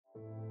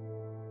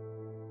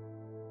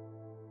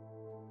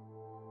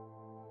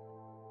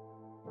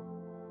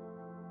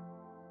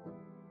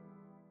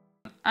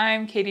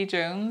I'm Katie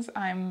Jones.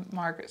 I'm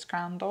Margaret's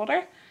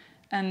granddaughter,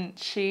 and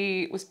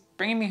she was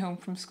bringing me home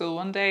from school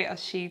one day,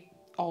 as she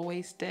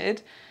always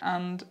did,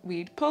 and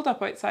we'd pulled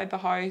up outside the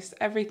house.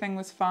 Everything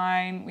was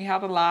fine. We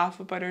had a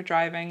laugh about her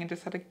driving and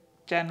just had a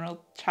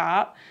general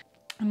chat,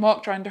 and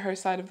walked round to her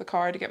side of the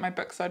car to get my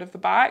books out of the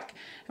back,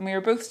 and we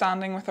were both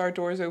standing with our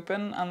doors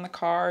open, and the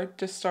car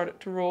just started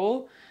to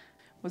roll.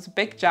 It was a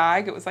big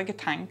Jag. It was like a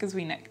tank, as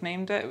we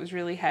nicknamed it. It was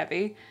really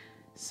heavy,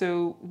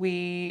 so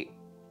we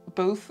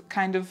both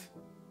kind of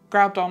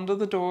grabbed onto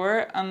the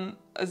door and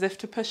as if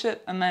to push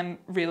it, and then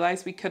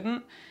realised we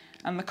couldn't.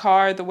 And the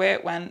car, the way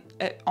it went,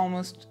 it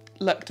almost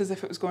looked as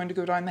if it was going to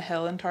go down the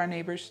hill into our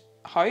neighbour's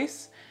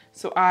house.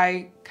 So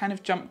I kind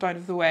of jumped out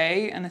of the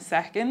way in a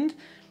second.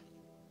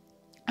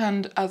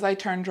 And as I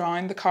turned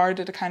round, the car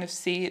did a kind of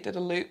C, it did a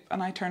loop,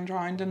 and I turned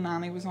round and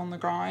Nanny was on the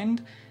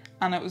ground.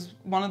 And it was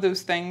one of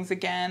those things,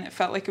 again, it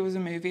felt like it was a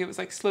movie. It was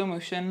like slow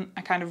motion.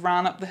 I kind of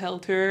ran up the hill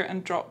to her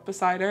and dropped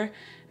beside her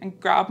and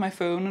grabbed my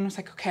phone and was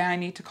like, okay, I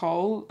need to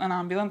call an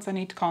ambulance. I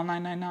need to call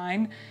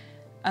 999.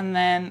 And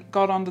then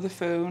got onto the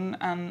phone,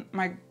 and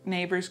my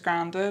neighbour's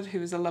granddad,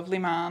 who was a lovely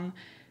man,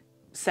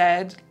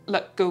 said,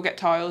 look, go get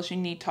towels, you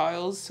need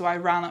towels. So I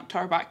ran up to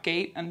our back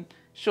gate and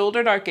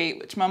shouldered our gate,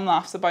 which Mum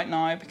laughs about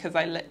now because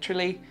I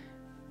literally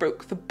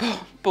broke the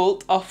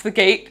bolt off the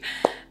gate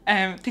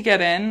to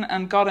get in,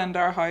 and got into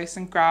our house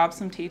and grabbed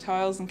some tea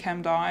towels and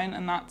came down.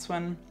 And that's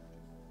when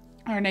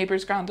our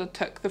neighbour's granddad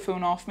took the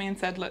phone off me and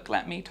said, look,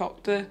 let me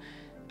talk to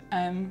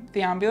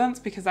the ambulance,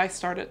 because I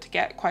started to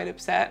get quite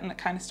upset and it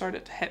kind of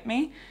started to hit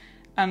me.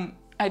 And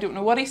I don't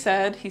know what he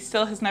said. He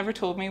still has never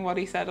told me what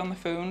he said on the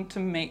phone to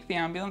make the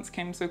ambulance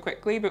come so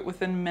quickly, but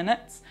within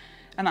minutes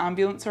an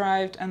ambulance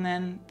arrived, and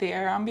then the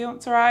air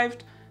ambulance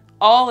arrived,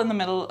 all in the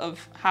middle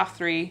of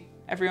 3:30,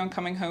 everyone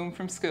coming home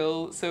from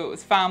school. So it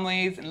was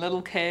families and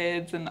little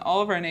kids and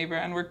all of our neighbour,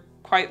 and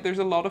there's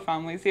a lot of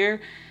families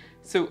here.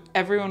 So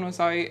everyone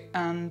was out,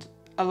 and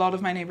a lot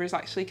of my neighbours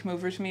actually came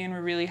over to me and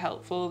were really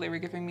helpful. They were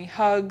giving me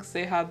hugs,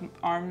 they had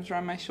arms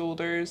around my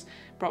shoulders,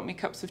 brought me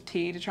cups of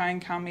tea to try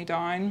and calm me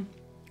down.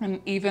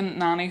 And even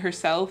Nanny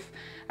herself,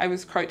 I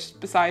was crouched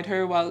beside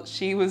her while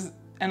she was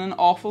in an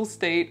awful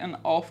state and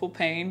awful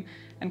pain,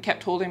 and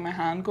kept holding my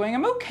hand going,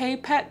 I'm okay,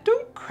 pet,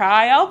 don't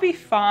cry, I'll be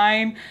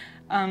fine.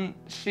 And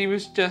she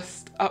was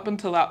just, up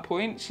until that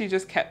point, she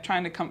just kept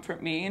trying to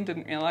comfort me and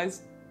didn't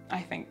realise,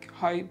 I think,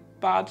 how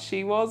bad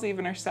she was,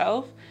 even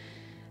herself.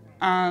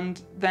 And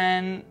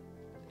then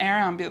air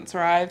ambulance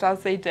arrived,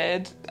 as they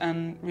did,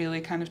 and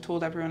really kind of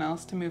told everyone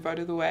else to move out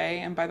of the way.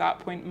 And by that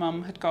point,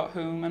 Mum had got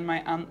home and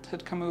my aunt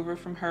had come over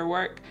from her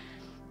work.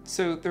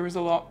 So there was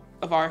a lot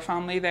of our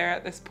family there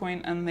at this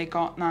point, and they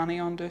got Nanny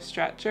onto a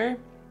stretcher.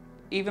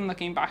 Even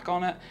looking back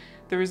on it,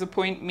 there was a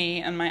point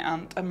me and my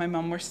aunt and my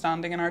mum were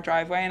standing in our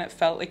driveway, and it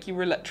felt like you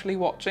were literally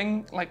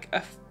watching like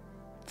a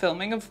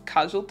filming of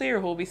Casualty or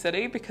Holby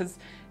City, because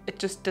it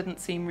just didn't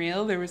seem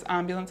real. There was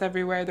ambulance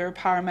everywhere, there were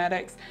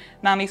paramedics,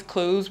 Nanny's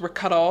clothes were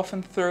cut off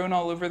and thrown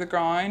all over the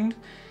ground.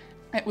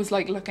 It was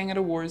like looking at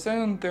a war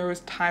zone. There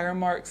was tire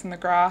marks in the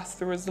grass,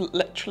 there was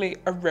literally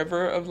a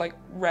river of like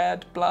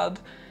red blood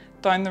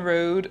down the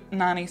road.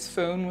 Nanny's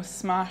phone was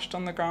smashed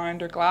on the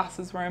ground, her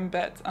glasses were in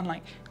bits, and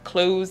like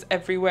clothes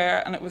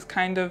everywhere. And it was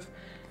kind of,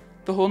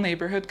 the whole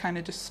neighbourhood kind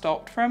of just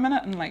stopped for a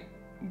minute and like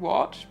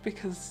watched,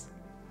 because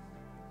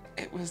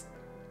it was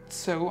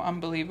so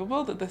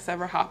unbelievable that this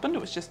ever happened.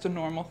 It was just a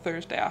normal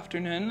Thursday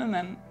afternoon, and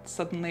then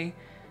suddenly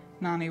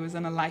Nanny was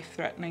in a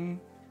life-threatening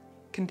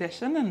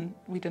condition and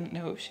we didn't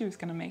know if she was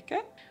going to make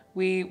it.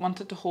 We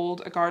wanted to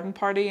hold a garden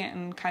party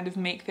and kind of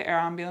make the air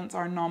ambulance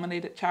our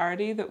nominated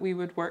charity that we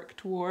would work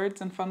towards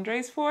and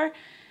fundraise for.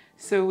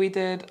 So we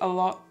did a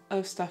lot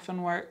of stuff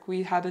and work.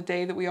 We had a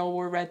day that we all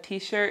wore red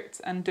t-shirts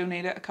and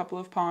donated a couple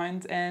of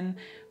pounds in.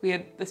 We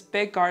had this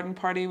big garden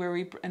party where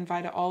we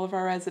invited all of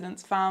our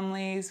residents'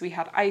 families. We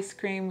had ice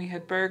cream, we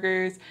had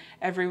burgers,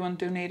 everyone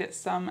donated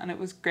some, and it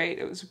was great.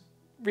 It was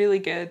really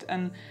good.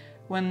 And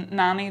when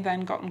Nanny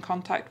then got in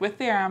contact with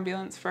the air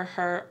ambulance for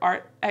her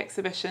art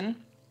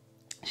exhibition,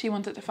 she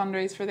wanted to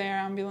fundraise for the air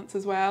ambulance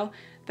as well.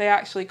 They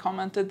actually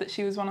commented that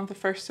she was one of the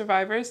first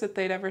survivors that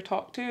they'd ever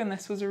talked to, and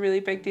this was a really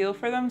big deal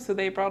for them. So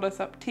they brought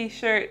us up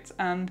t-shirts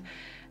and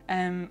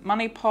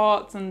money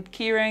pots and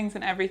key rings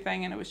and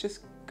everything, and it was just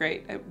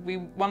great. We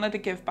wanted to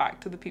give back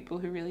to the people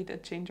who really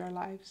did change our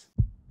lives.